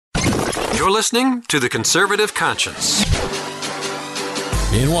You're listening to The Conservative Conscience.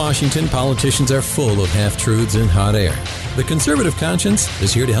 In Washington, politicians are full of half-truths and hot air. The Conservative Conscience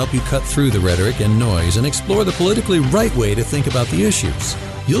is here to help you cut through the rhetoric and noise and explore the politically right way to think about the issues.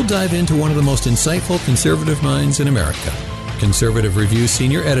 You'll dive into one of the most insightful conservative minds in America. Conservative Review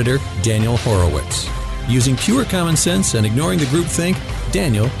Senior Editor Daniel Horowitz. Using pure common sense and ignoring the groupthink,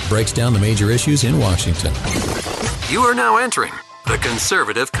 Daniel breaks down the major issues in Washington. You are now entering The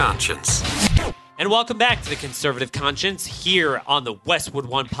Conservative Conscience. And welcome back to The Conservative Conscience here on the Westwood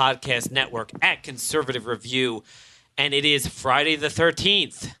One Podcast Network at Conservative Review. And it is Friday the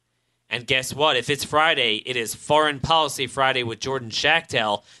 13th. And guess what? If it's Friday, it is Foreign Policy Friday with Jordan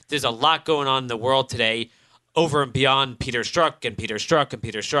Schachtel. There's a lot going on in the world today over and beyond Peter Strzok and Peter Strzok and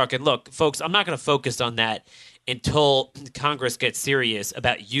Peter Strzok. And look, folks, I'm not going to focus on that until Congress gets serious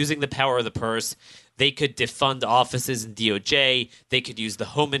about using the power of the purse. They could defund offices in DOJ. They could use the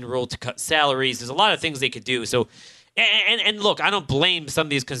Homan rule to cut salaries. There's a lot of things they could do. So, and look, I don't blame some of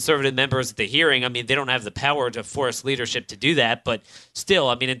these conservative members at the hearing. I mean, they don't have the power to force leadership to do that. But still,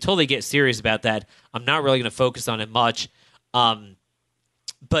 I mean, until they get serious about that, I'm not really going to focus on it much.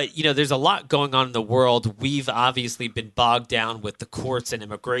 But, you know, there's a lot going on in the world. We've obviously been bogged down with the courts and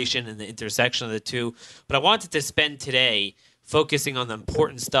immigration and the intersection of the two. But I wanted to spend today focusing on the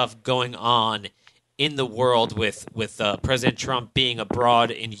important stuff going on in the world with President Trump being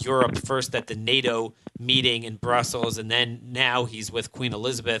abroad in Europe, first at the NATO meeting in Brussels, and then now he's with Queen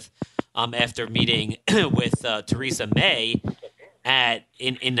Elizabeth after meeting with Theresa May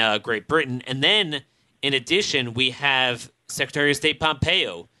in Great Britain. And then, in addition, we have Secretary of State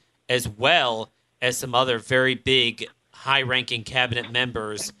Pompeo, as well as some other very big, high-ranking cabinet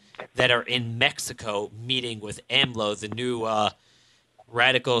members that are in Mexico meeting with AMLO, the new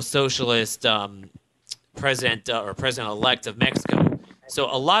radical socialist president or president-elect of Mexico.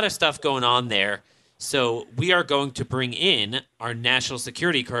 So a lot of stuff going on there. So we are going to bring in our national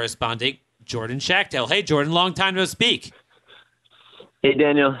security correspondent, Jordan Schachtel. Hey, Jordan, long time no speak. Hey,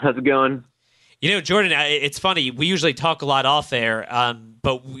 Daniel. How's it going? You know, Jordan, it's funny. We usually talk a lot off air,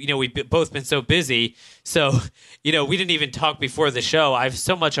 but, you know, we've both been so busy. So, you know, we didn't even talk before the show. I have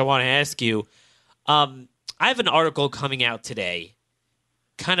so much I want to ask you. I have an article coming out today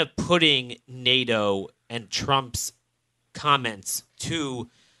kind of putting NATO and Trump's comments to,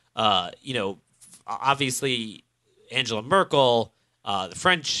 you know, obviously Angela Merkel, the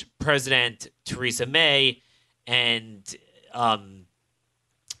French president, Theresa May, and,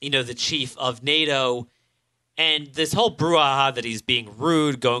 you know, the chief of NATO, and this whole brouhaha that he's being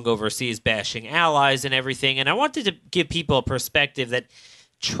rude, going overseas, bashing allies and everything. And I wanted to give people a perspective that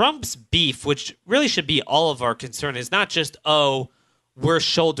Trump's beef, which really should be all of our concern, is not just, oh, we're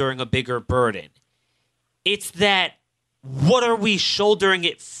shouldering a bigger burden. It's that, what are we shouldering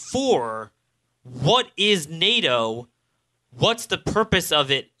it for? What is NATO? What's the purpose of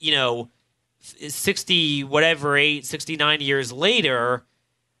it, you know, 69 years later,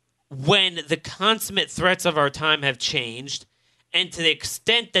 when the consummate threats of our time have changed, and to the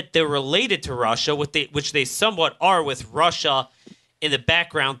extent that they're related to Russia, which they somewhat are, with Russia in the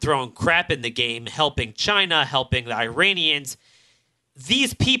background throwing crap in the game, helping China, helping the Iranians,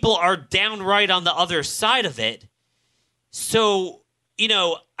 these people are downright on the other side of it. So, you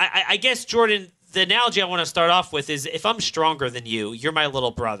know, I guess, Jordan, the analogy I want to start off with is, if I'm stronger than you, you're my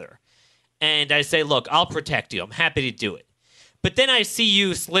little brother, and I say, look, I'll protect you. I'm happy to do it. But then I see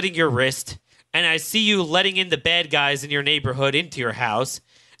you slitting your wrist, and I see you letting in the bad guys in your neighborhood into your house,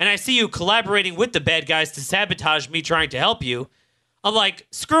 and I see you collaborating with the bad guys to sabotage me trying to help you. I'm like,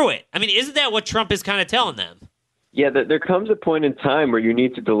 screw it. I mean, isn't that what Trump is kind of telling them? Yeah, there comes a point in time where you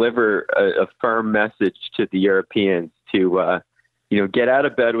need to deliver a firm message to the Europeans to, you know, get out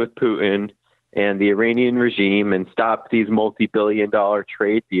of bed with Putin and the Iranian regime and stop these multi-billion-dollar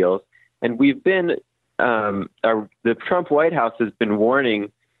trade deals. And we've been the Trump White House has been warning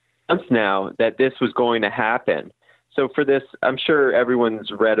months now that this was going to happen. So for this, I'm sure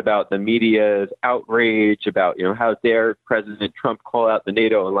everyone's read about the media's outrage about, you know, how dare President Trump call out the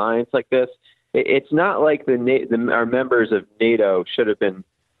NATO alliance like this. It's not like our members of NATO should have been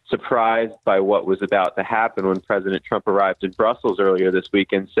surprised by what was about to happen when President Trump arrived in Brussels earlier this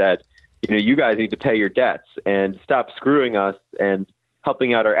week and said, you know, you guys need to pay your debts and stop screwing us and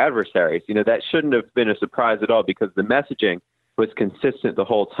helping out our adversaries. You know, that shouldn't have been a surprise at all, because the messaging was consistent the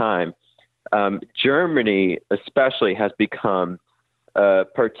whole time. Germany especially has become a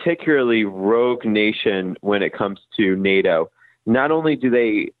particularly rogue nation when it comes to NATO. Not only do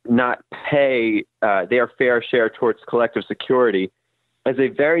they not pay their fair share towards collective security, as a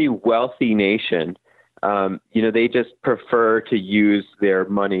very wealthy nation, They just prefer to use their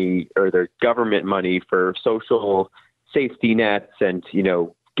money or their government money for social safety nets and,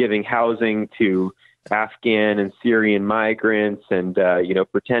 giving housing to Afghan and Syrian migrants and,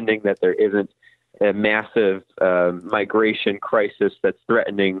 pretending that there isn't a massive migration crisis that's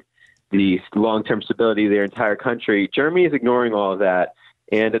threatening the long-term stability of their entire country. Germany is ignoring all of that.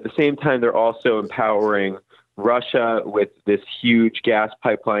 And at the same time, they're also empowering Russia with this huge gas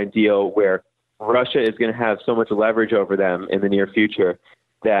pipeline deal where Russia is going to have so much leverage over them in the near future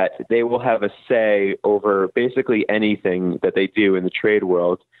that they will have a say over basically anything that they do in the trade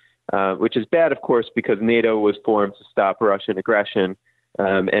world, which is bad, of course, because NATO was formed to stop Russian aggression,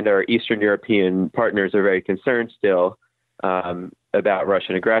 and our Eastern European partners are very concerned still about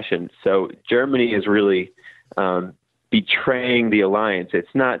Russian aggression. So Germany is really betraying the alliance.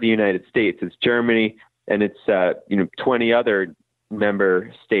 It's not the United States, it's Germany, and it's 20 other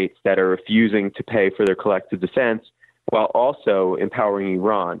member states that are refusing to pay for their collective defense while also empowering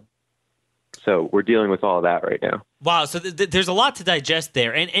Iran. So we're dealing with all of that right now. Wow, so there's a lot to digest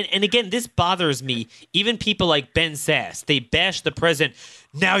there. And again, this bothers me. Even people like Ben Sasse, they bash the president.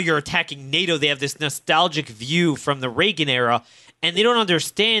 Now you're attacking NATO. They have this nostalgic view from the Reagan era, and they don't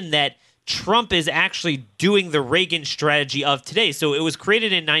understand that Trump is actually doing the Reagan strategy of today. So it was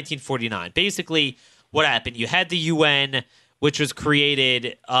created in 1949. Basically, what happened? You had the UN, which was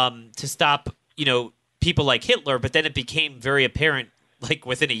created to stop, people like Hitler, but then it became very apparent, like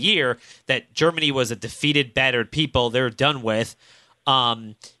within a year, that Germany was a defeated, battered people. They're done with.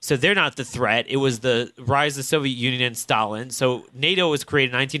 So they're not the threat. It was the rise of the Soviet Union and Stalin. So NATO was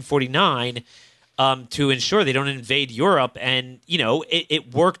created in 1949 to ensure they don't invade Europe. And,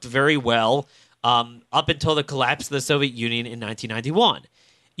 it worked very well up until the collapse of the Soviet Union in 1991.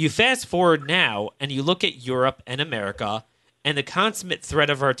 You fast forward now and you look at Europe and America, and the consummate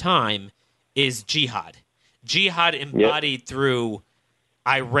threat of our time is jihad. Jihad embodied through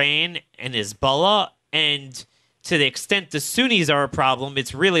Iran and Hezbollah, and to the extent the Sunnis are a problem,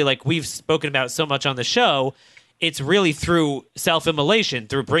 it's really, like we've spoken about so much on the show, it's really through self-immolation,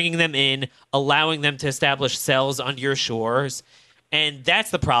 through bringing them in, allowing them to establish cells on your shores, and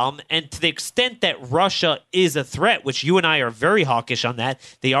that's the problem. And to the extent that Russia is a threat, which you and I are very hawkish on that,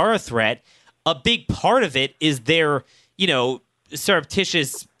 they are a threat, a big part of it is their,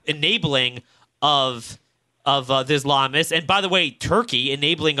 surreptitious enabling of the Islamists, and by the way, Turkey,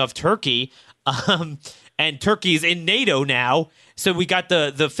 enabling of Turkey, and Turkey's in NATO now, so we got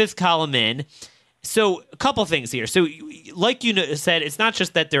the fifth column in. So a couple things here. So like you said, it's not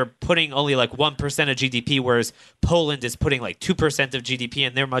just that they're putting only like 1% of GDP, whereas Poland is putting like 2% of GDP,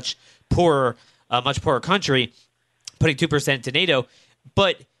 and they're much poorer country, putting 2% to NATO,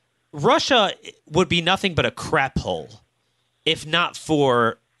 but Russia would be nothing but a crap hole if not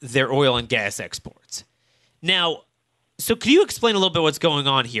for their oil and gas exports. Now, so could you explain a little bit what's going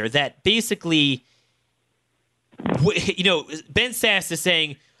on here? That basically, Ben Sasse is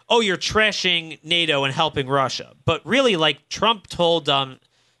saying, oh, you're trashing NATO and helping Russia. But really, like Trump told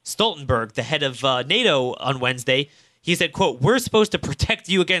Stoltenberg, the head of NATO on Wednesday, he said, quote, we're supposed to protect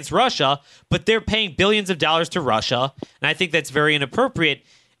you against Russia, but they're paying billions of dollars to Russia. And I think that's very inappropriate.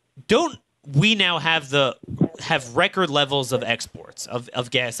 Don't we now have record levels of exports,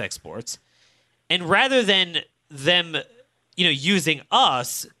 of gas exports? And rather than them, using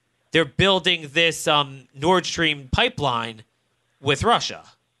us, they're building this Nord Stream pipeline with Russia.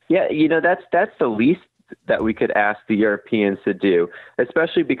 Yeah, that's the least that we could ask the Europeans to do,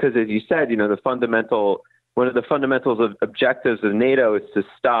 especially because, as you said, one of the fundamentals of objectives of NATO is to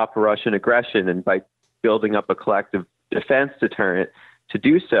stop Russian aggression, and by building up a collective defense deterrent to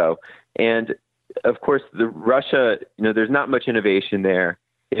do so. And of course, Russia, there's not much innovation there.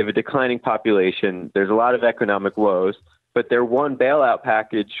 They have a declining population. There's a lot of economic woes, but their one bailout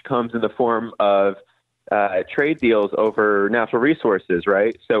package comes in the form of trade deals over natural resources,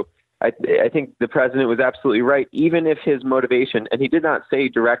 right? So I think the president was absolutely right, even if his motivation, and he did not say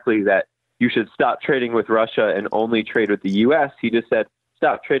directly that you should stop trading with Russia and only trade with the U.S. He just said,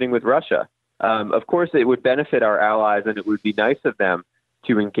 stop trading with Russia. Of course, it would benefit our allies, and it would be nice of them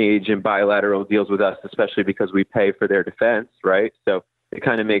to engage in bilateral deals with us, especially because we pay for their defense, right? So it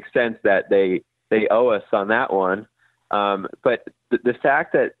kind of makes sense that they owe us on that one. But the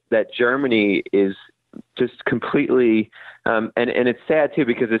fact that Germany is just completely, and it's sad too,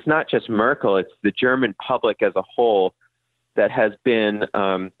 because it's not just Merkel, it's the German public as a whole that has been,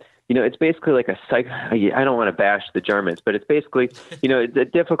 it's basically like I don't want to bash the Germans, but it's basically, it's a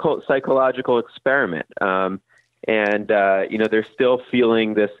difficult psychological experiment. They're still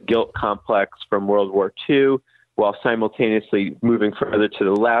feeling this guilt complex from World War II while simultaneously moving further to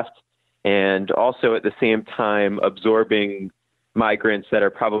the left. and also at the same time absorbing migrants that are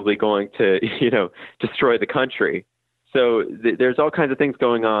probably going to, destroy the country. So there's all kinds of things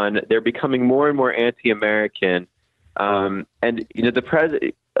going on. They're becoming more and more anti-American. And, the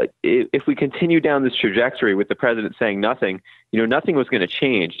president, if we continue down this trajectory with the president saying nothing, nothing was going to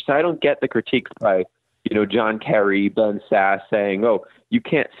change. So I don't get the critiques by, John Kerry, Ben Sasse saying, oh, you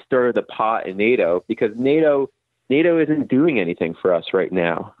can't stir the pot in NATO, because NATO isn't doing anything for us right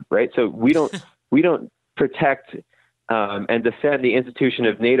now. Right. So we don't protect and defend the institution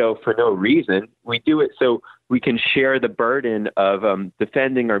of NATO for no reason. We do it so we can share the burden of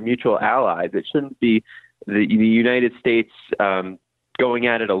defending our mutual allies. It shouldn't be the United States going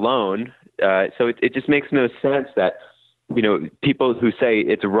at it alone. So it just makes no sense that, people who say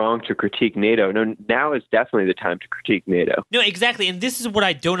it's wrong to critique NATO. No, now is definitely the time to critique NATO. No, exactly. And this is what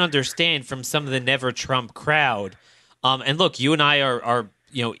I don't understand from some of the Never Trump crowd. And look, you and I are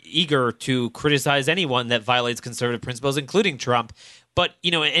eager to criticize anyone that violates conservative principles, including Trump. But,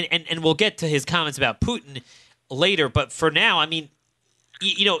 and we'll get to his comments about Putin later. But for now, I mean,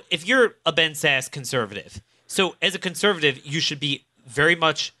 if you're a Ben Sasse conservative, so as a conservative, you should be very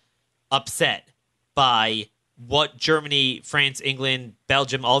much upset by what Germany, France, England,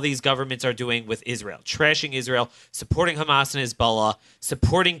 Belgium, all these governments are doing with Israel, trashing Israel, supporting Hamas and Hezbollah,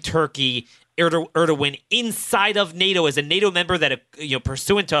 supporting Turkey, Erdogan inside of NATO as a NATO member that,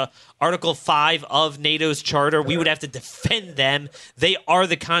 pursuant to Article 5 of NATO's charter, we would have to defend them. They are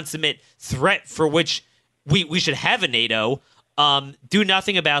the consummate threat for which we should have a NATO. Do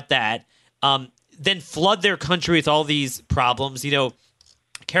nothing about that. Then flood their country with all these problems.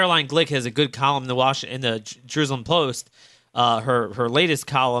 Caroline Glick has a good column in the Jerusalem Post, her latest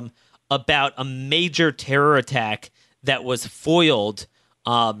column, about a major terror attack that was foiled,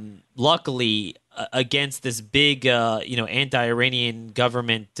 luckily, against this big, anti-Iranian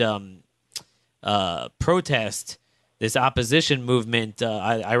government protest, this opposition movement,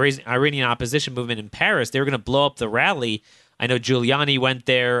 Iranian opposition movement in Paris. They were going to blow up the rally. I know Giuliani went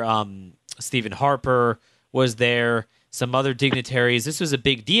there. Stephen Harper was there. Some other dignitaries. This was a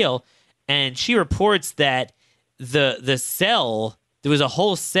big deal. And she reports that the cell, there was a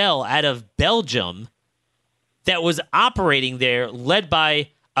whole cell out of Belgium that was operating there, led by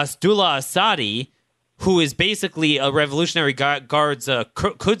Asdullah Assadi, who is basically a Revolutionary Guard's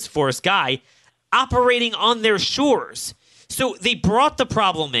Quds Force guy, operating on their shores. So they brought the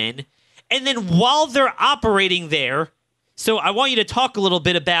problem in, and then while they're operating there, so I want you to talk a little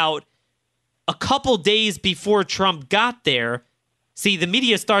bit about a couple days before Trump got there. See, the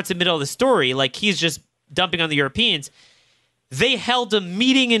media starts in the middle of the story, like he's just dumping on the Europeans. They held a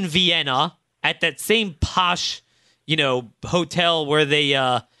meeting in Vienna at that same posh, hotel where they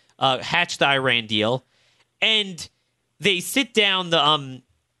hatched the Iran deal. And they sit down, the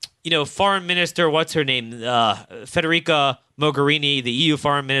foreign minister, what's her name? Federica Mogherini, the EU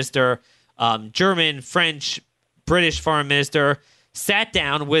foreign minister, German, French, British foreign minister, sat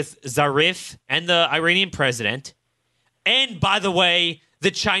down with Zarif and the Iranian president. And by the way,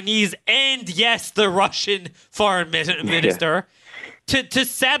 the Chinese and, yes, the Russian foreign minister to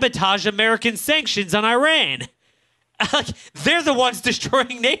sabotage American sanctions on Iran. They're the ones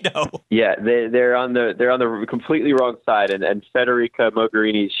destroying NATO. Yeah, they're on the completely wrong side, and Federica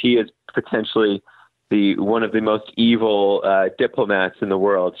Mogherini, she is potentially one of the most evil diplomats in the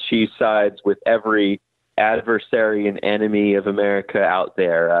world. She sides with every adversary and enemy of America out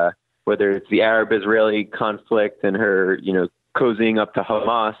there, whether it's the Arab-Israeli conflict and her, cozying up to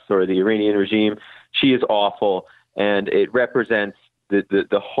Hamas or the Iranian regime. She is awful, and it represents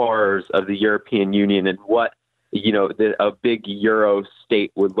the horrors of the European Union and what a big Euro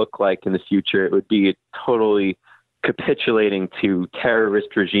state would look like in the future. It would be totally capitulating to terrorist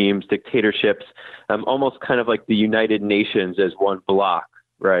regimes, dictatorships, almost kind of like the United Nations as one block,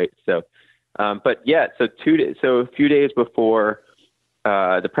 right? So, so a few days before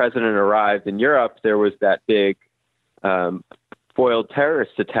the president arrived in Europe, there was that big foiled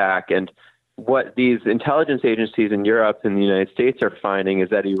terrorist attack. And what these intelligence agencies in Europe and the United States are finding is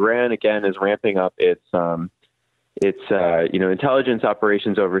that Iran, again, is ramping up its intelligence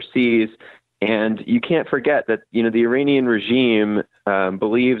operations overseas. And you can't forget that, the Iranian regime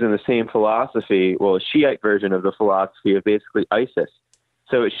believes in the same philosophy, well, a Shiite version of the philosophy of basically ISIS.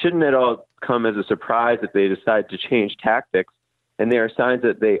 So it shouldn't at all come as a surprise that they decide to change tactics. And there are signs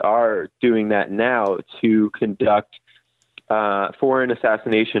that they are doing that now to conduct foreign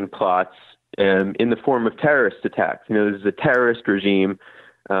assassination plots in the form of terrorist attacks. This is a terrorist regime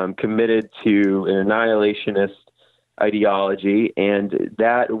committed to an annihilationist ideology, and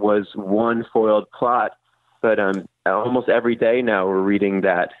that was one foiled plot. But almost every day now we're reading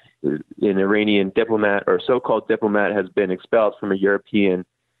that an Iranian diplomat or so-called diplomat has been expelled from a European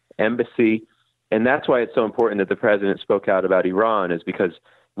embassy. And that's why it's so important that the president spoke out about Iran, is because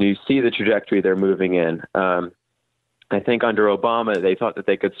you see the trajectory they're moving in. I think under Obama, they thought that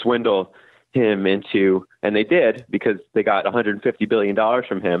they could swindle him into, and they did, because they got $150 billion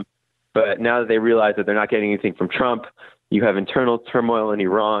from him. But now that they realize that they're not getting anything from Trump, you have internal turmoil in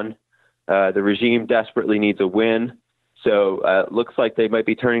Iran. The regime desperately needs a win. So it looks like they might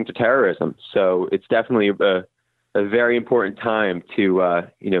be turning to terrorism. So it's definitely a very important time to,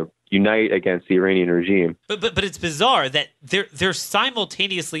 unite against the Iranian regime. But it's bizarre that they're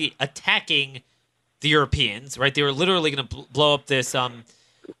simultaneously attacking the Europeans, right? They were literally going to blow up this event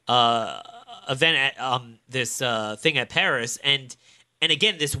at this thing at Paris, and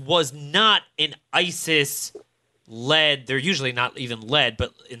again, this was not an ISIS-led. They're usually not even led,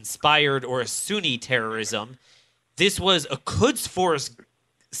 but inspired or a Sunni terrorism. This was a Quds Force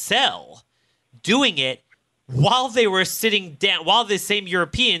cell doing it while they were sitting down, while the same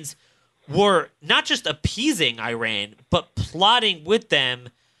Europeans were not just appeasing Iran, but plotting with them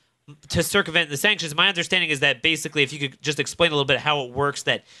to circumvent the sanctions. My understanding is that basically, if you could just explain a little bit how it works,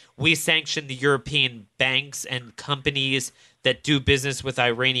 that we sanction the European banks and companies that do business with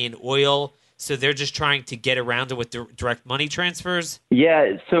Iranian oil. So they're just trying to get around it with direct money transfers?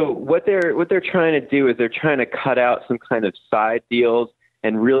 Yeah, so what they're trying to do is they're trying to cut out some kind of side deals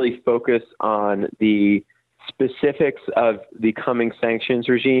and really focus on the specifics of the coming sanctions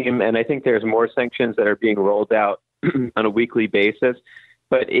regime. And I think there's more sanctions that are being rolled out on a weekly basis.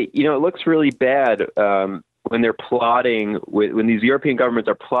 But it looks really bad when they're plotting when these European governments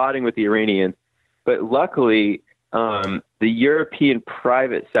are plotting with the Iranians. But luckily, the European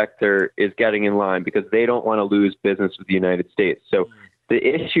private sector is getting in line because they don't want to lose business with the United States. So the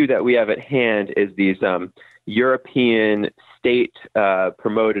issue that we have at hand is these European state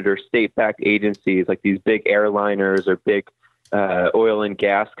promoted or state-backed agencies, like these big airliners or big oil and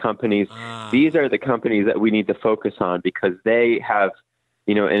gas companies. These are the companies that we need to focus on because they have,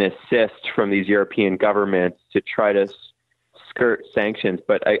 an assist from these European governments to try to skirt sanctions.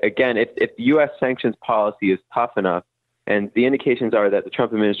 But again, if the U.S. sanctions policy is tough enough, and the indications are that the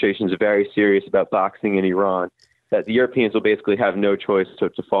Trump administration is very serious about boxing in Iran, that the Europeans will basically have no choice to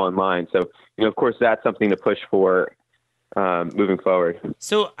fall in line. So, of course, that's something to push for moving forward.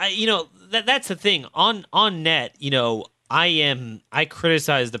 So, that's the thing. On net, I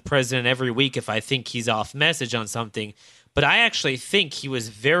criticize the president every week if I think he's off message on something. But I actually think he was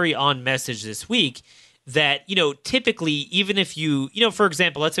very on message this week that, typically, even if you, for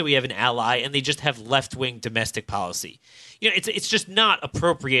example, let's say we have an ally and they just have left-wing domestic policy. It's just not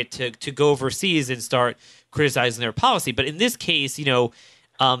appropriate to go overseas and start criticizing their policy. But in this case, today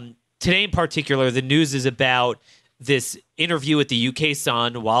in particular, the news is about this interview with the UK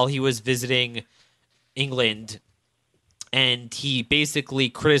Sun while he was visiting England. And he basically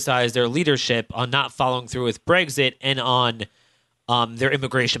criticized their leadership on not following through with Brexit and on their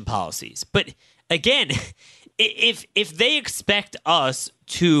immigration policies. But again, if they expect us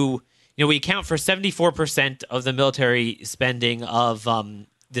to, we account for 74% of the military spending of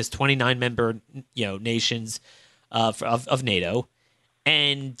this 29-member nations of NATO,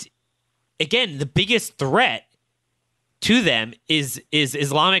 and again, the biggest threat to them is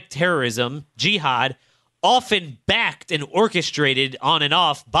Islamic terrorism, jihad, often backed and orchestrated on and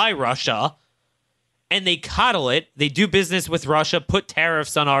off by Russia, and they coddle it. They do business with Russia, put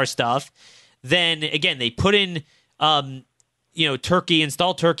tariffs on our stuff. Then, again, they put in, Turkey,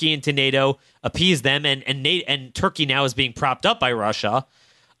 install Turkey into NATO, appease them, and Turkey now is being propped up by Russia.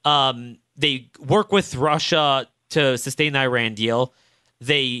 They work with Russia to sustain the Iran deal.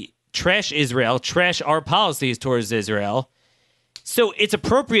 They trash Israel, trash our policies towards Israel. So it's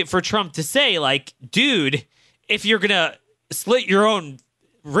appropriate for Trump to say, like, dude, if you're going to slit your own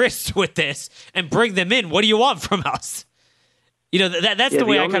wrists with this and bring them in, what do you want from us? That's the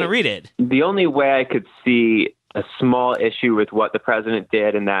way I kind of read it. The only way I could see a small issue with what the president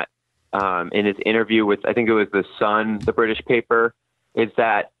did in that, in his interview with, I think it was The Sun, the British paper, is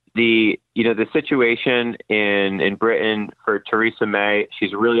that the situation in Britain for Theresa May,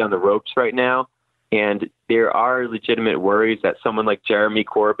 she's really on the ropes right now. And there are legitimate worries that someone like Jeremy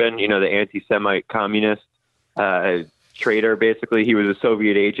Corbyn, the anti-Semite communist traitor, basically, he was a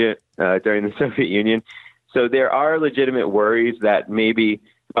Soviet agent during the Soviet Union. So there are legitimate worries that maybe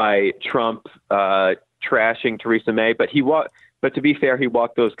by Trump trashing Theresa May, but to be fair, he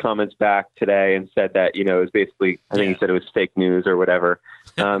walked those comments back today and said that, it was basically, I think he said it was fake news or whatever.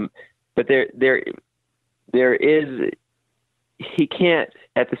 But there is, he can't,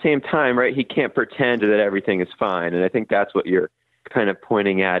 at the same time, right, he can't pretend that everything is fine. And I think that's what you're kind of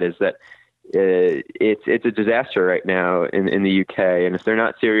pointing at is that it's a disaster right now in the UK, and if they're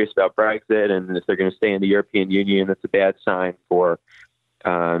not serious about Brexit and if they're going to stay in the European Union, that's a bad sign for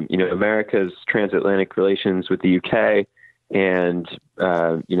America's transatlantic relations with the UK, and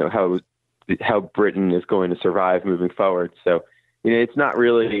how Britain is going to survive moving forward. So it's not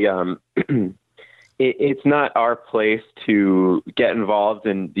really it's not our place to get involved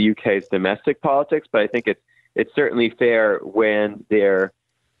in the UK's domestic politics, but I think it's certainly fair when they're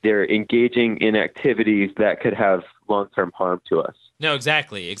engaging in activities that could have long-term harm to us. No,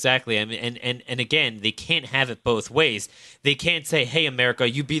 exactly. I mean, and again, they can't have it both ways. They can't say, "Hey, America,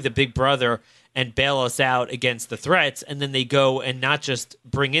 you be the big brother and bail us out against the threats," and then they go and not just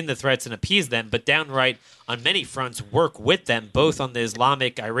bring in the threats and appease them, but downright on many fronts work with them, both on the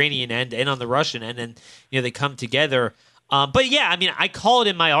Islamic Iranian end and on the Russian end, and they come together. But yeah, I mean, I call it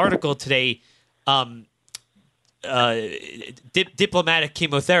in my article today. Diplomatic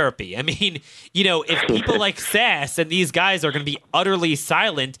chemotherapy. I mean, if people like Sass and these guys are going to be utterly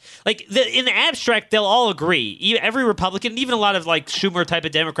silent, like in the abstract, they'll all agree. Every Republican, even a lot of like Schumer type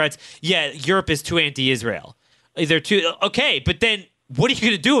of Democrats, yeah, Europe is too anti-Israel. They're too okay, but then what are you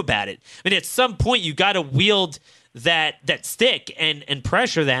going to do about it? I mean, at some point, you got to wield that stick and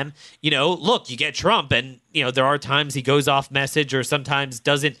pressure them. Look, you get Trump, and there are times he goes off message or sometimes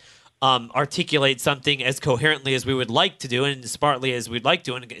doesn't articulate something as coherently as we would like to do and as smartly as we'd like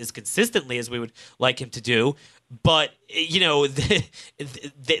to and as consistently as we would like him to do. But,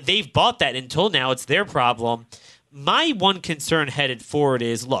 they've bought that until now. It's their problem. My one concern headed forward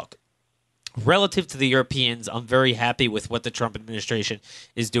is, look, relative to the Europeans, I'm very happy with what the Trump administration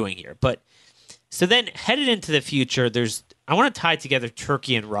is doing here. But so then headed into the future, I want to tie together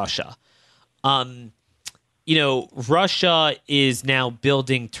Turkey and Russia. Russia is now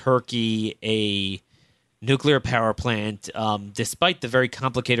building Turkey a nuclear power plant, despite the very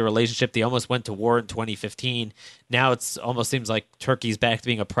complicated relationship. They almost went to war in 2015. Now it's almost seems like Turkey's back to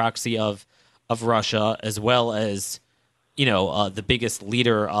being a proxy of Russia, as well as, the biggest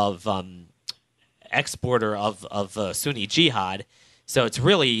leader of exporter of Sunni jihad. So it's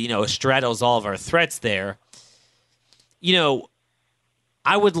really, straddles all of our threats there.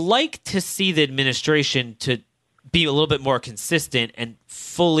 I would like to see the administration to be a little bit more consistent and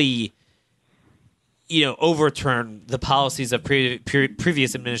fully, overturn the policies of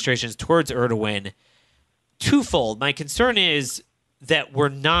previous administrations towards Erdogan. Twofold. My concern is that we're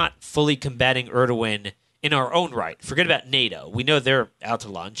not fully combating Erdogan in our own right. Forget about NATO. We know they're out to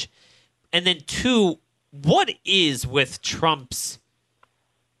lunch. And then two, what is with Trump's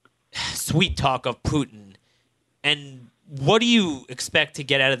sweet talk of Putin, and what do you expect to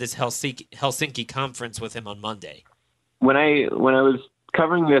get out of this Helsinki conference with him on Monday? When I was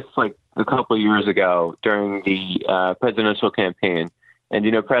covering this like a couple of years ago during the presidential campaign,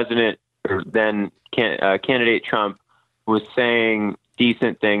 and President or then candidate Trump was saying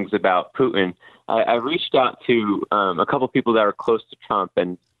decent things about Putin, I reached out to a couple of people that are close to Trump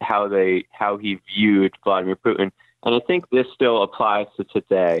and how he viewed Vladimir Putin, and I think this still applies to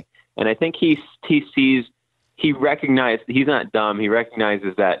today. And I think he recognized, he's not dumb. He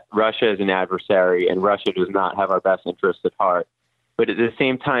recognizes that Russia is an adversary and Russia does not have our best interests at heart. But at the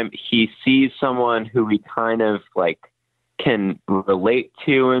same time, he sees someone who he kind of like can relate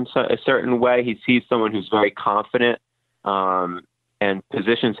to in a certain way. He sees someone who's very confident and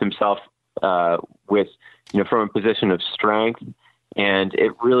positions himself from a position of strength. And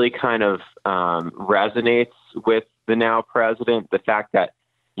it really kind of resonates with the now president, the fact that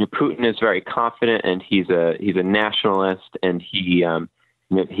Putin is very confident and he's a nationalist, and he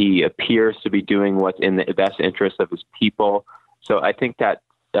appears to be doing what's in the best interest of his people. So I think that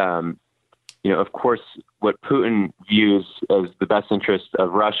of course, what Putin views as the best interest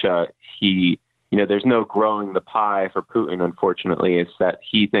of Russia, there's no growing the pie for Putin. Unfortunately, is that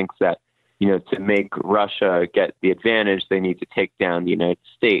he thinks that to make Russia get the advantage, they need to take down the United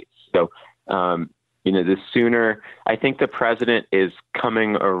States. So. The sooner, I think the president is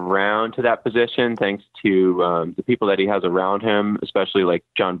coming around to that position thanks to the people that he has around him, especially like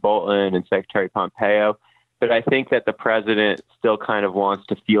John Bolton and Secretary Pompeo. But I think that the president still kind of wants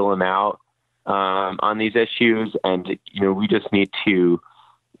to feel him out on these issues. And, we just need to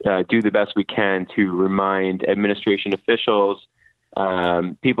do the best we can to remind administration officials,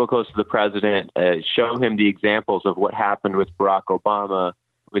 people close to the president, show him the examples of what happened with Barack Obama,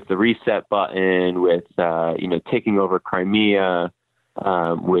 with the reset button, with, taking over Crimea,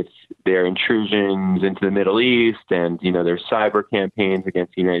 with their intrusions into the Middle East and, their cyber campaigns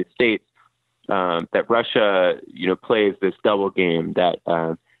against the United States, that Russia, plays this double game, that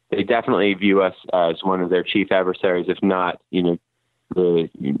they definitely view us as one of their chief adversaries, if not,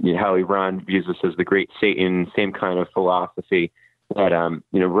 how Iran views this as the great Satan, same kind of philosophy. That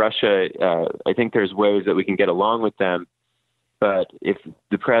Russia, I think there's ways that we can get along with them, but if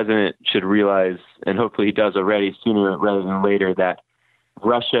the president should realize, and hopefully he does already sooner rather than later, that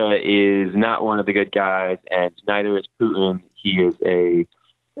Russia is not one of the good guys, and neither is Putin. He is a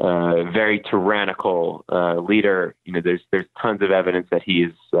very tyrannical leader. There's tons of evidence that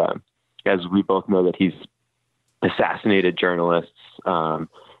he's, as we both know, that he's assassinated journalists,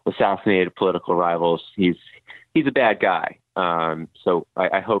 assassinated political rivals. He's a bad guy. So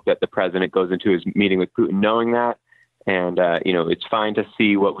I hope that the president goes into his meeting with Putin knowing that. And, it's fine to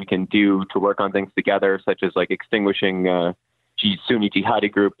see what we can do to work on things together, such as like extinguishing Sunni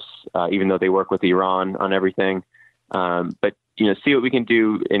jihadi groups, even though they work with Iran on everything. But, see what we can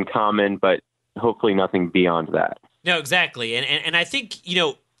do in common, but hopefully nothing beyond that. No, exactly. And I think,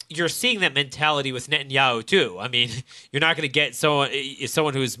 you're seeing that mentality with Netanyahu too. I mean, you're not going to get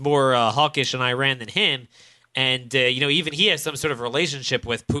someone who's more hawkish on Iran than him. And, even he has some sort of relationship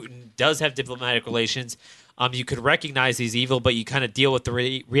with Putin, does have diplomatic relations. You could recognize he's evil, but you kind of deal with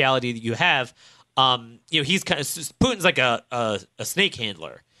the reality that you have. He's kind of, Putin's like a snake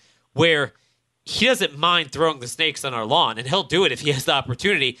handler where he doesn't mind throwing the snakes on our lawn, and he'll do it if he has the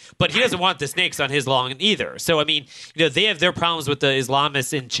opportunity, but he doesn't want the snakes on his lawn either. So, I mean, they have their problems with the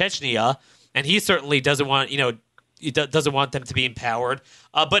Islamists in Chechnya, and he certainly doesn't want, he doesn't want them to be empowered,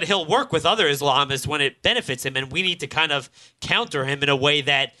 but he'll work with other Islamists when it benefits him, and we need to kind of counter him in a way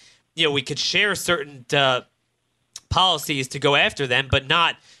that, we could share certain policies to go after them, but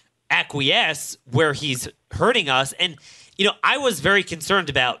not acquiesce where he's hurting us. And, I was very concerned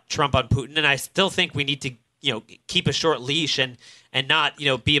about Trump on Putin, and I still think we need to, keep a short leash and not,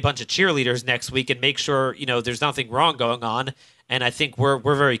 be a bunch of cheerleaders next week and make sure, there's nothing wrong going on. And I think we're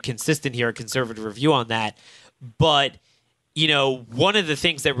very consistent here at Conservative Review on that. But, one of the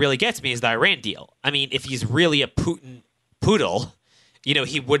things that really gets me is the Iran deal. I mean, if he's really a Putin poodle,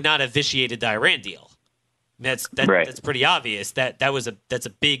 he would not have vitiated the Iran deal. Right. That's pretty obvious. That's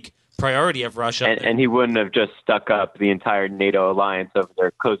a big priority of Russia. And he wouldn't have just stuck up the entire NATO alliance over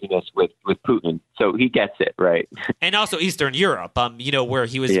their coziness with Putin. So he gets it, right? And also Eastern Europe, where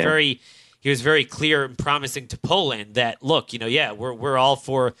he was very clear and promising to Poland that, look, we're all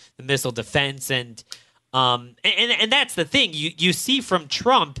for the missile defense, and that's the thing. You see from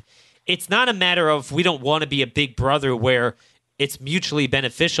Trump, it's not a matter of we don't want to be a big brother where it's mutually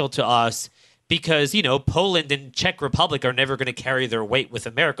beneficial to us, because, Poland and Czech Republic are never going to carry their weight with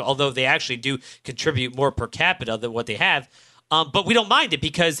America, although they actually do contribute more per capita than what they have. But we don't mind it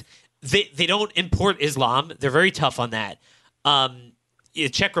because they don't import Islam. They're very tough on that.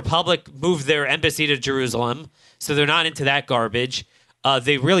 Czech Republic moved their embassy to Jerusalem, so they're not into that garbage.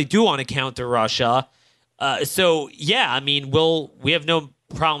 They really do want to counter Russia. We have no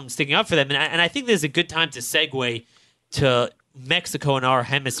problem sticking up for them. And I think this is a good time to segue to Mexico and our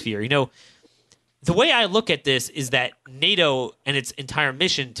hemisphere. The way I look at this is that NATO and its entire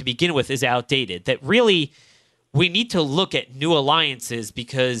mission to begin with is outdated. That really we need to look at new alliances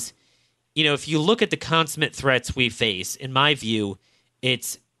because, if you look at the consummate threats we face, in my view,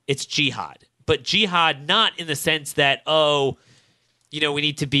 it's jihad. But jihad not in the sense that, we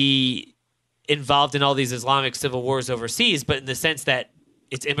need to be involved in all these Islamic civil wars overseas, but in the sense that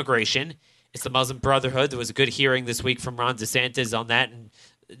it's immigration. It's the Muslim Brotherhood. There was a good hearing this week from Ron DeSantis on that, and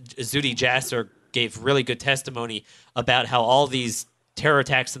Zuhdi Jasser gave really good testimony about how all these terror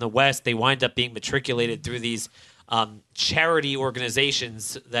attacks in the West, they wind up being matriculated through these charity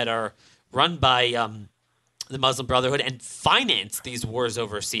organizations that are run by the Muslim Brotherhood and finance these wars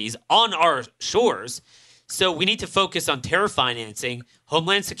overseas on our shores. So we need to focus on terror financing,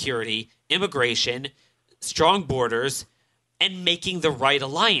 homeland security, immigration, strong borders, and making the right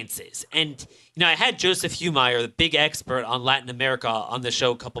alliances. And, I had Joseph Humeyer, the big expert on Latin America, on the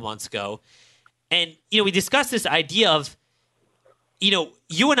show a couple months ago. And, we discussed this idea of,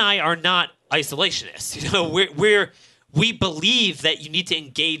 you and I are not isolationists. We believe that you need to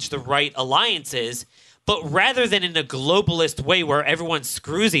engage the right alliances, but rather than in a globalist way where everyone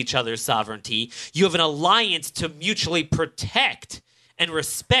screws each other's sovereignty, you have an alliance to mutually protect and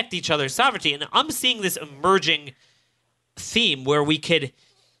respect each other's sovereignty. And I'm seeing this emerging theme where we could,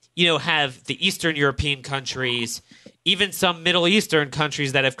 have the Eastern European countries, even some Middle Eastern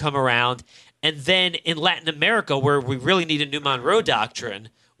countries that have come around, and then in Latin America, where we really need a new Monroe Doctrine,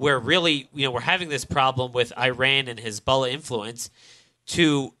 where really, we're having this problem with Iran and Hezbollah influence,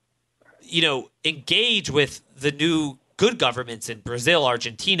 to, engage with the new good governments in Brazil,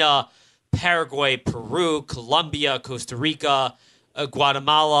 Argentina, Paraguay, Peru, Colombia, Costa Rica,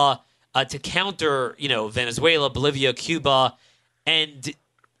 Guatemala, to counter, Venezuela, Bolivia, Cuba, And,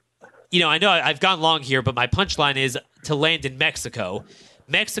 I know I've gone long here, but my punchline is to land in Mexico.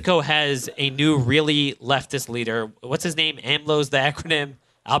 Mexico has a new really leftist leader. What's his name? AMLO's the acronym?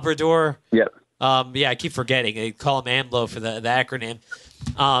 Obrador? Yep. I keep forgetting. They call him AMLO for the acronym.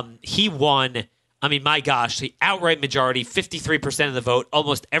 He won, my gosh, the outright majority, 53% of the vote,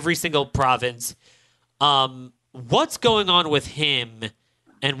 almost every single province. What's going on with him,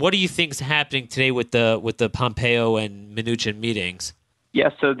 and what do you think is happening today with the Pompeo and Mnuchin meetings? Yeah,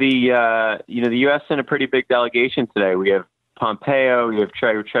 so the U.S. sent a pretty big delegation today. We have Pompeo, we have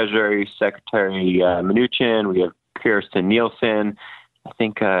Treasury Secretary Mnuchin, we have Kirstjen Nielsen. I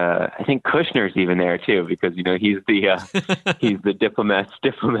think Kushner's even there too, because he's the diplomat,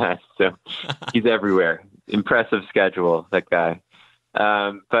 so he's everywhere. Impressive schedule, that guy.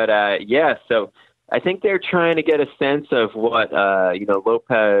 So I think they're trying to get a sense of what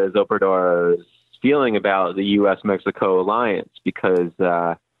Lopez Obrador's feeling about the U.S.-Mexico alliance, because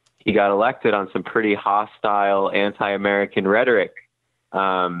he got elected on some pretty hostile anti-American rhetoric,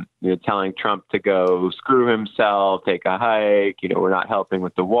 telling Trump to go screw himself, take a hike, we're not helping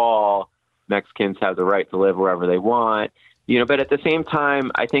with the wall, Mexicans have the right to live wherever they want, but at the same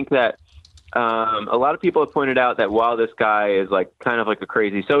time, I think that a lot of people have pointed out that while this guy is kind of like a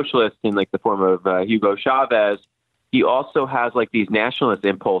crazy socialist in the form of Hugo Chavez, he also has these nationalist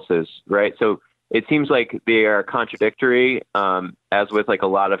impulses, right? So it seems like they are contradictory, as with a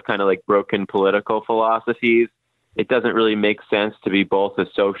lot of kind of broken political philosophies. It doesn't really make sense to be both a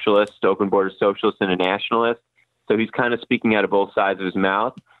socialist, open border socialist, and a nationalist. So he's kind of speaking out of both sides of his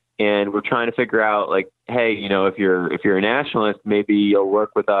mouth. And we're trying to figure out, hey, if you're a nationalist, maybe you'll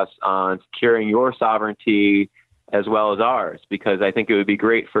work with us on securing your sovereignty as well as ours, because I think it would be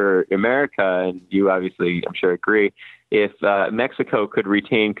great for America, and you obviously, I'm sure, agree, if Mexico could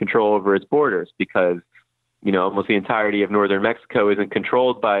retain control over its borders, because almost the entirety of northern Mexico isn't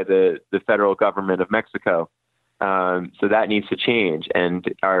controlled by the federal government of Mexico. So that needs to change. And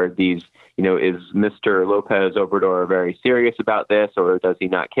is Mr. Lopez Obrador very serious about this, or does he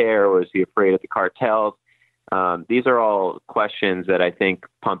not care, or is he afraid of the cartels? These are all questions that I think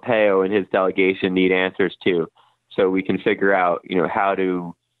Pompeo and his delegation need answers to, so we can figure out, how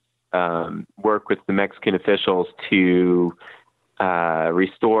to work with the Mexican officials to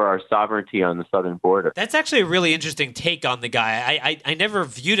restore our sovereignty on the southern border. That's actually a really interesting take on the guy. I never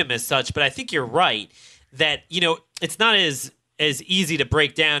viewed him as such, but I think you're right that, it's not as easy to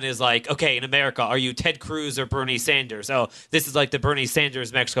break down as okay, in America, are you Ted Cruz or Bernie Sanders? Oh, this is the Bernie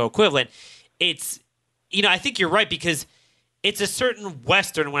Sanders Mexico equivalent. It's, I think you're right, because it's a certain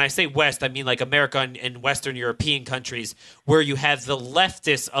Western, when I say West, I mean America and Western European countries, where you have the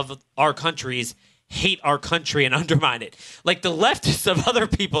leftists of our countries hate our country and undermine it. The leftists of other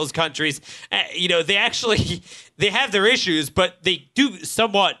people's countries, they have their issues, but they do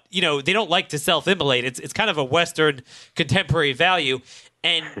somewhat, they don't like to self-immolate. It's kind of a Western contemporary value.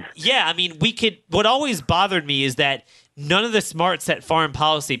 And what always bothered me is that none of the smart set foreign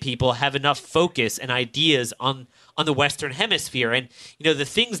policy people have enough focus and ideas on the Western hemisphere. And, the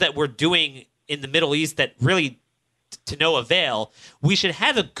things that we're doing in the Middle East that really to no avail, we should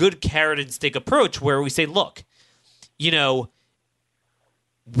have a good carrot and stick approach where we say, look,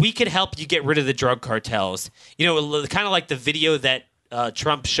 we could help you get rid of the drug cartels. Kind of like the video that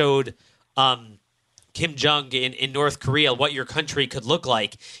Trump showed Kim Jong in North Korea, what your country could look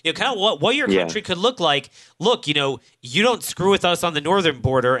like. Kind of what your country could look like. Look, you don't screw with us on the northern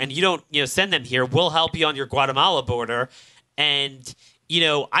border, and you don't send them here. We'll help you on your Guatemala border. And,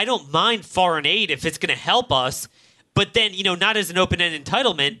 I don't mind foreign aid if it's going to help us. But then, not as an open-ended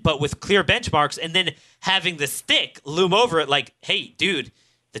entitlement, but with clear benchmarks, and then having the stick loom over it hey, dude,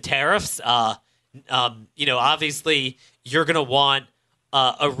 the tariffs, obviously you're going to want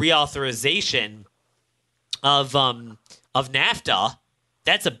a reauthorization of NAFTA.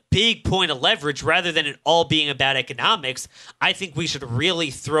 That's a big point of leverage rather than it all being about economics. I think we should really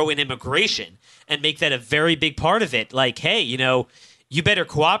throw in immigration and make that a very big part of it. Hey, you better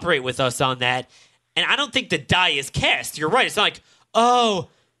cooperate with us on that. And I don't think the die is cast. You're right. It's not oh,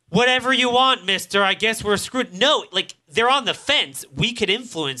 whatever you want, mister. I guess we're screwed. No, they're on the fence. We could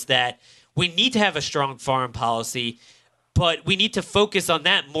influence that. We need to have a strong foreign policy, but we need to focus on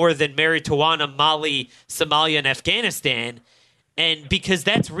that more than Marijuana, Mali, Somalia, and Afghanistan. And because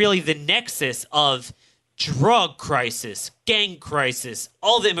that's really the nexus of drug crisis, gang crisis,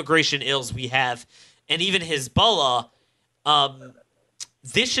 all the immigration ills we have, and even Hezbollah,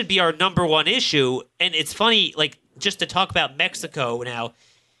 this should be our number one issue. And it's funny, just to talk about Mexico now,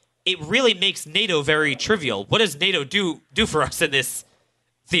 it really makes NATO very trivial. What does NATO do for us in this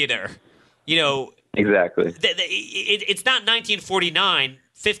theater? Exactly. It's not 1949,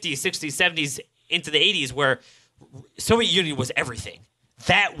 50s, 60s, 70s into the 80s where Soviet Union was everything.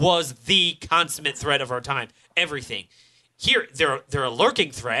 That was the consummate threat of our time. Everything. Here, they're a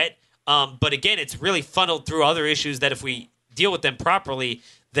lurking threat, but again, it's really funneled through other issues that if we deal with them properly,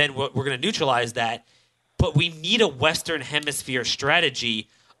 then we're going to neutralize that. But we need a Western Hemisphere strategy.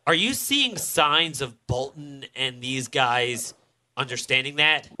 Are you seeing signs of Bolton and these guys understanding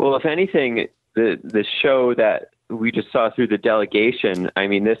that? Well, if anything, the show that we just saw through the delegation, I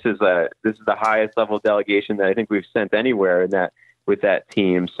mean, this is the highest level delegation that I think we've sent anywhere with that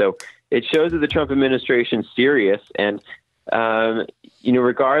team. So it shows that the Trump administration's serious, and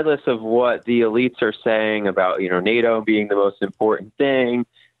regardless of what the elites are saying about NATO being the most important thing,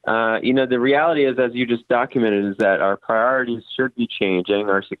 the reality is, as you just documented, is that our priorities should be changing.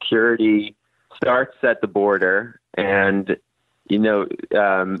 Our security starts at the border, and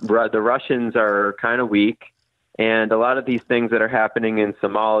the Russians are kind of weak. And a lot of these things that are happening in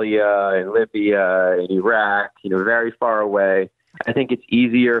Somalia and Libya and Iraq, very far away, I think it's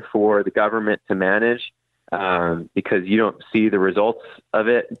easier for the government to manage because you don't see the results of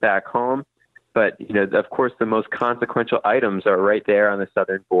it back home. But, of course, the most consequential items are right there on the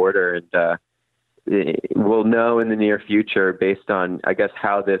southern border. And we'll know in the near future, based on, I guess,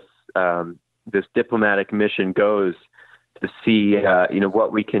 how this diplomatic mission goes, to see,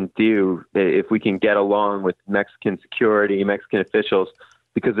 what we can do if we can get along with Mexican security, Mexican officials,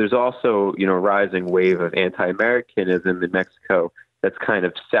 because there's also, a rising wave of anti-Americanism in Mexico that's kind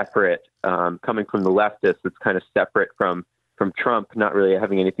of separate, coming from the leftists. That's kind of separate from Trump, not really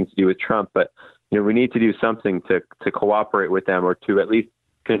having anything to do with Trump. But, we need to do something to cooperate with them, or to at least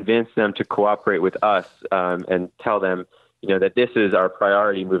convince them to cooperate with us, and tell them, that this is our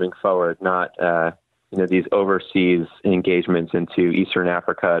priority moving forward, not, these overseas engagements into Eastern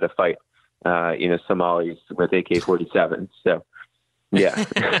Africa to fight, Somalis with AK-47. So, yeah.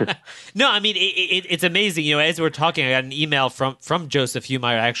 No, I mean, it's amazing. As we're talking, I got an email from Joseph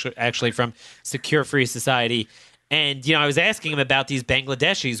Humeyer, actually from Secure Free Society. And, I was asking him about these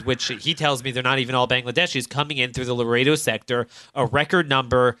Bangladeshis, which he tells me they're not even all Bangladeshis, coming in through the Laredo sector, a record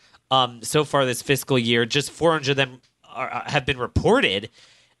number so far this fiscal year. Just 400 of them have been reported.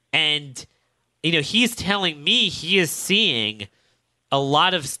 And he's telling me he is seeing a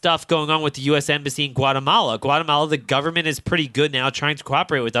lot of stuff going on with the U.S. Embassy in Guatemala. Guatemala, the government is pretty good now trying to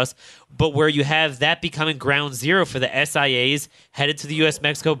cooperate with us, but where you have that becoming ground zero for the SIAs headed to the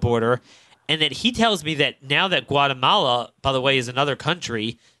U.S.-Mexico border, and that he tells me that now that Guatemala, by the way, is another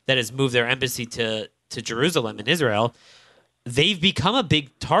country that has moved their embassy to Jerusalem in Israel, they've become a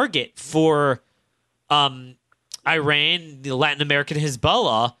big target for Iran, the Latin American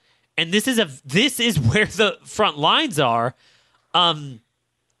Hezbollah. And this is where the front lines are.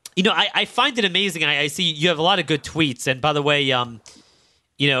 I find it amazing. I see you have a lot of good tweets. And by the way,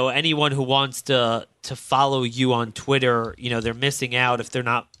 anyone who wants to follow you on Twitter, they're missing out. If they're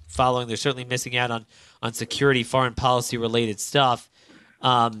not following, they're certainly missing out on security, foreign policy related stuff.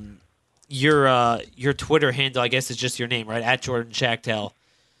 Your Twitter handle, I guess, is just your name, right? At Jordan Schachtel.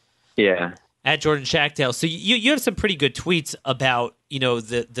 Yeah. At Jordan Schachtel. So you have some pretty good tweets about,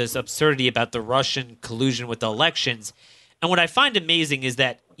 this absurdity about the Russian collusion with the elections. And what I find amazing is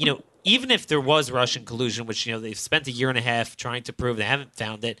that, even if there was Russian collusion, which, they've spent a year and a half trying to prove, they haven't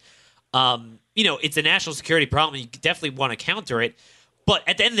found it, it's a national security problem. You definitely want to counter it. But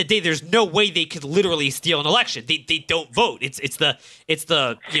at the end of the day, there's no way they could literally steal an election. They don't vote. It's the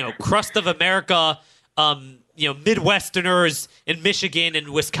crust of America, Midwesterners in Michigan and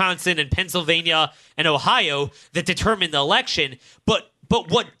Wisconsin and Pennsylvania and Ohio that determine the election. But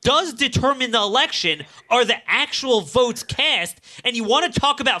what does determine the election are the actual votes cast. And you want to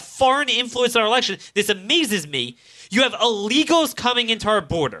talk about foreign influence on our election? This amazes me. You have illegals coming into our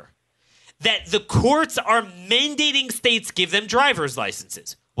border that the courts are mandating states give them driver's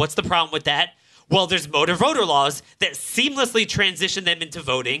licenses. What's the problem with that? Well, there's motor voter laws that seamlessly transition them into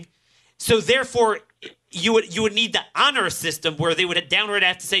voting. So therefore, you would need the honor system where they would downright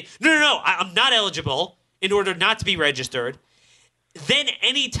have to say, no, I'm not eligible in order not to be registered. Then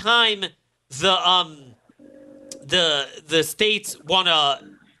anytime the states want to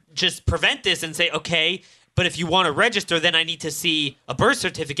just prevent this and say, okay, but if you want to register, then I need to see a birth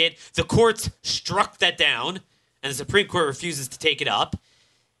certificate. The courts struck that down, and the Supreme Court refuses to take it up.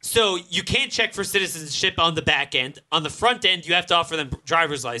 So you can't check for citizenship on the back end. On the front end, you have to offer them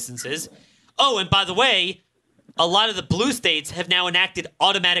driver's licenses. Oh, and by the way, a lot of the blue states have now enacted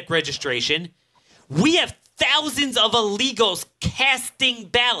automatic registration. We have thousands of illegals casting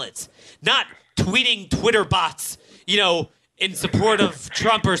ballots, not tweeting Twitter bots, in support of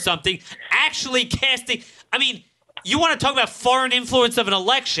Trump or something, actually casting. I mean, you want to talk about foreign influence of an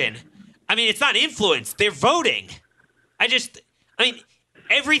election? I mean, it's not influence; they're voting. I mean,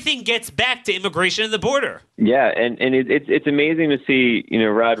 everything gets back to immigration and the border. Yeah, and it's amazing to see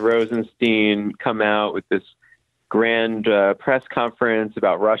Rod Rosenstein come out with this grand press conference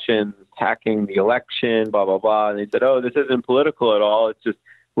about Russians hacking the election, blah blah blah, and they said, "Oh, this isn't political at all. It's just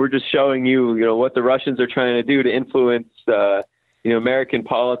we're just showing you, what the Russians are trying to do to influence, American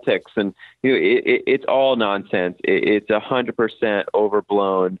politics." And it's all nonsense. It's 100%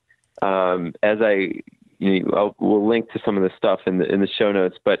 overblown. As we'll link to some of the stuff in the show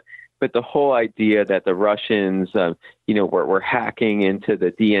notes, but the whole idea that the Russians, were hacking into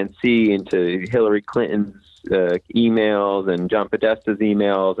the DNC, into Hillary Clinton's emails and John Podesta's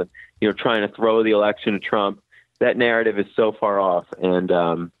emails, and trying to throw the election to Trump. That narrative is so far off, and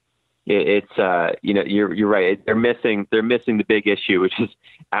you're right. They're missing the big issue, which is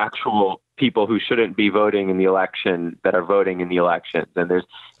actual people who shouldn't be voting in the election that are voting in the elections. And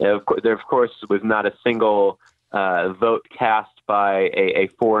there of course was not a single vote cast by a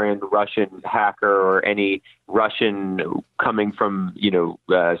foreign Russian hacker or any Russian coming from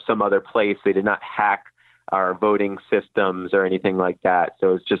some other place. They did not hack our voting systems or anything like that.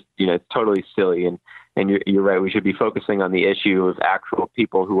 So it's just it's totally silly. And you're right. We should be focusing on the issue of actual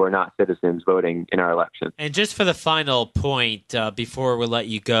people who are not citizens voting in our elections. And just for the final point, before we let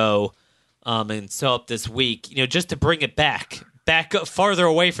you go and sew up this week, just to bring it back farther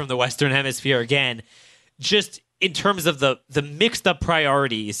away from the Western Hemisphere again, just in terms of the mixed up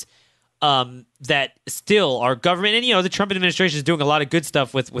priorities that still our government and the Trump administration is doing a lot of good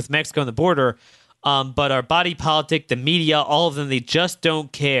stuff with Mexico and the border, but our body politic, the media, all of them, they just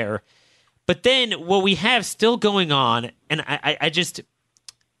don't care. But then what we have still going on, and I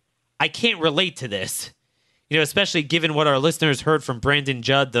can't relate to this, especially given what our listeners heard from Brandon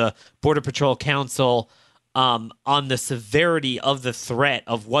Judd, the Border Patrol Counsel, on the severity of the threat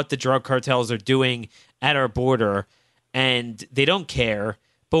of what the drug cartels are doing at our border, and they don't care.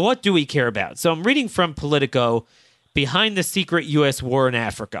 But what do we care about? So I'm reading from Politico, Behind the Secret U.S. War in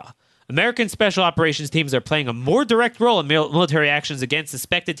Africa. American special operations teams are playing a more direct role in military actions against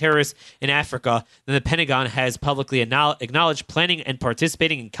suspected terrorists in Africa than the Pentagon has publicly acknowledged, planning and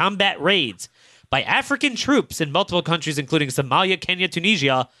participating in combat raids by African troops in multiple countries, including Somalia, Kenya,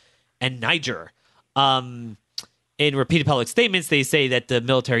 Tunisia, and Niger. In repeated public statements, they say that the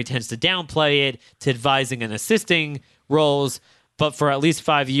military tends to downplay it to advising and assisting roles. But for at least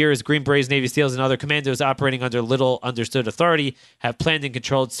 5 years, Green Berets, Navy SEALs, and other commandos operating under little understood authority have planned and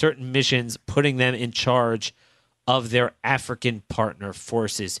controlled certain missions, putting them in charge of their African partner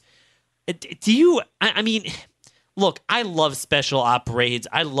forces. I mean, look, I love special op raids.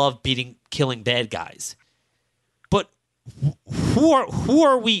 I love killing bad guys. But who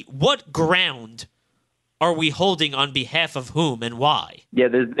are we? What ground are we holding on behalf of whom and why? Yeah,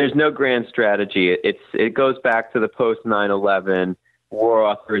 there's no grand strategy. It goes back to the post 9/11 war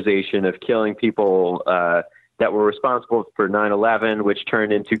authorization of killing people that were responsible for 9/11, which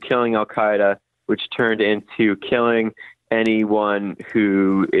turned into killing Al Qaeda, which turned into killing anyone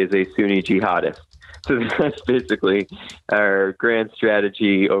who is a Sunni jihadist. So that's basically our grand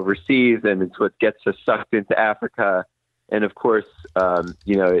strategy overseas, and it's what gets us sucked into Africa. And of course,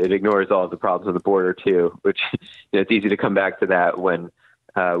 it ignores all of the problems on the border too, which it's easy to come back to that when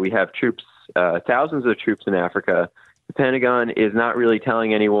we have troops, thousands of troops in Africa. The Pentagon is not really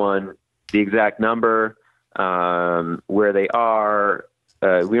telling anyone the exact number, where they are.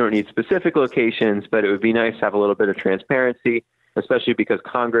 We don't need specific locations, but it would be nice to have a little bit of transparency, especially because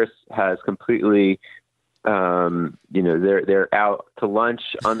Congress has completely, they're out to lunch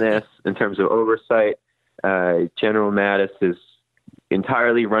on this in terms of oversight. General Mattis is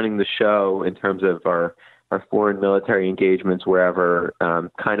entirely running the show in terms of our foreign military engagements wherever,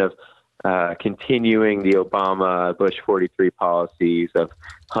 continuing the Obama Bush 43 policies of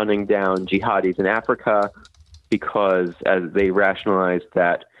hunting down jihadis in Africa, because as they rationalized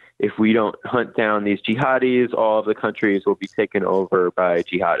that if we don't hunt down these jihadis, all of the countries will be taken over by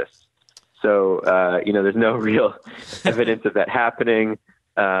jihadists. So, there's no real evidence of that happening.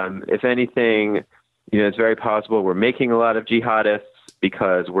 If anything, it's very possible we're making a lot of jihadists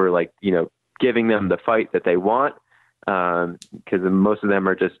because we're giving them the fight that they want. Because most of them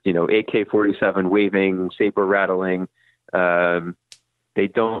are just, AK-47 waving, saber rattling. They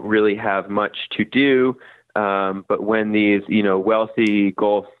don't really have much to do. But when these, wealthy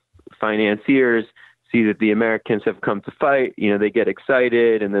Gulf financiers see that the Americans have come to fight, they get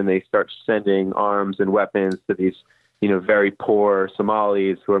excited, and then they start sending arms and weapons to these, very poor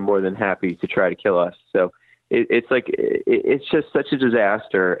Somalis who are more than happy to try to kill us. So it's just such a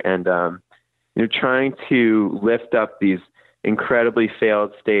disaster. And, trying to lift up these incredibly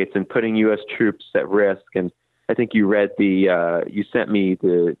failed states and putting U.S. troops at risk. And I think you read you sent me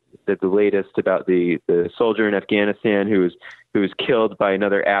the latest about the soldier in Afghanistan who was killed by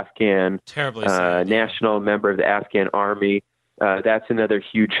another Afghan national member of the Afghan army. That's another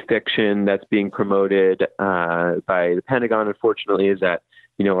huge fiction that's being promoted by the Pentagon. Unfortunately, is that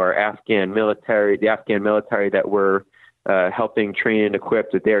our Afghan military, the Afghan military that we're helping train and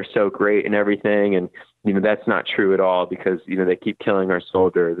equip, that they're so great and everything, and that's not true at all, because they keep killing our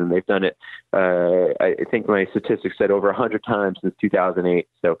soldiers, and they've done it. I think my statistics said over 100 times since 2008.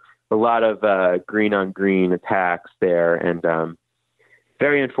 So a lot of green on green attacks there, and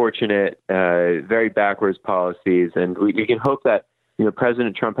very unfortunate, very backwards policies. And we can hope that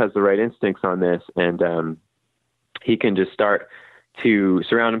President Trump has the right instincts on this, and he can just start to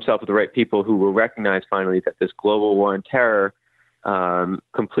surround himself with the right people who will recognize finally that this global war on terror,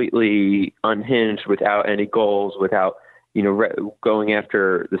 completely unhinged, without any goals, without going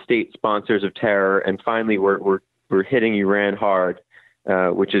after the state sponsors of terror, and finally we're hitting Iran hard,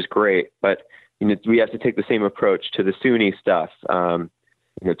 which is great. But we have to take the same approach to the Sunni stuff.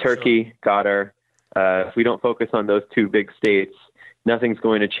 Turkey, Qatar. If we don't focus on those two big states, nothing's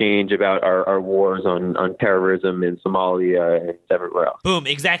going to change about our wars on terrorism in Somalia and everywhere else. Boom,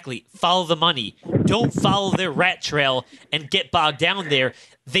 exactly. Follow the money. Don't follow their rat trail and get bogged down there.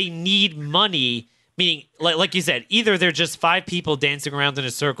 They need money, meaning, like you said, either they're just 5 people dancing around in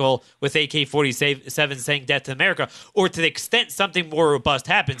a circle with AK-47 saying death to America, or to the extent something more robust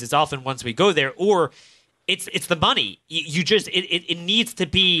happens, it's often once we go there, or it's the money. It needs to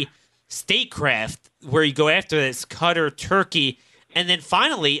be statecraft where you go after this, Qatar, Turkey, and then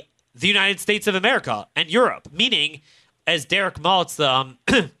finally, the United States of America and Europe, meaning, as Derek Maltz,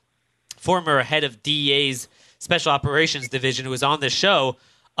 the former head of DEA's Special Operations Division, who was on the show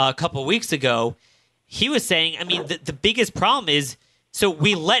a couple weeks ago, he was saying, the biggest problem is, so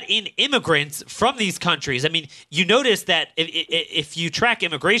we let in immigrants from these countries. You notice that if you track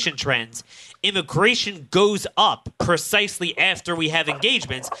immigration trends, immigration goes up precisely after we have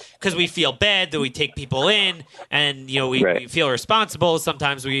engagements, because we feel bad that we take people in, and we feel responsible.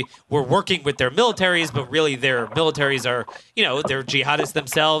 Sometimes we're working with their militaries, but really their militaries are they're jihadists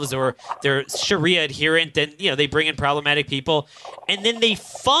themselves, or they're Sharia adherent, and they bring in problematic people, and then they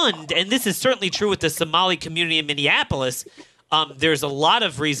fund. And this is certainly true with the Somali community in Minneapolis. There's a lot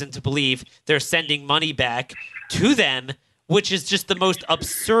of reason to believe they're sending money back to them, which is just the most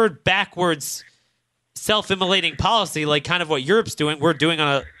absurd, backwards, self-immolating policy, like kind of what Europe's doing. We're doing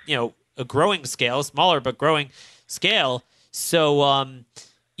on a growing scale, smaller but growing scale. So,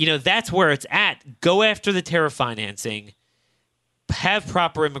 that's where it's at. Go after the terror financing, have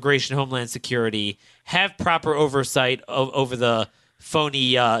proper immigration, homeland security, have proper oversight over the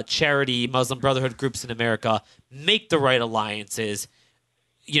phony charity Muslim Brotherhood groups in America, make the right alliances,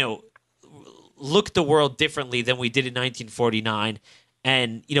 look at the world differently than we did in 1949,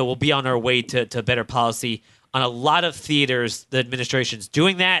 and we'll be on our way to better policy. On a lot of theaters, the administration's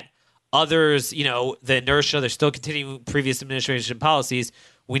doing that. Others, the inertia, they're still continuing previous administration policies.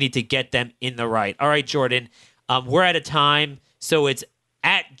 We need to get them in the right. All right, Jordan, we're out of time, so it's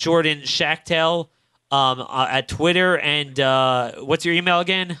at Jordan Schachtel at Twitter, and what's your email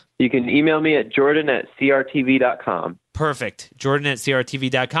again? You can email me at jordan@crtv.com. Perfect.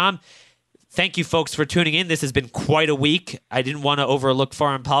 Jordan@crtv.com. Thank you, folks, for tuning in. This has been quite a week. I didn't want to overlook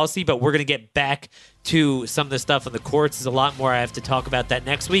foreign policy, but we're going to get back to some of the stuff in the courts. There's a lot more I have to talk about that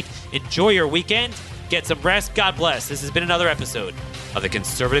next week. Enjoy your weekend. Get some rest. God bless. This has been another episode of The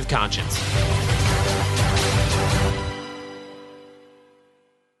Conservative Conscience.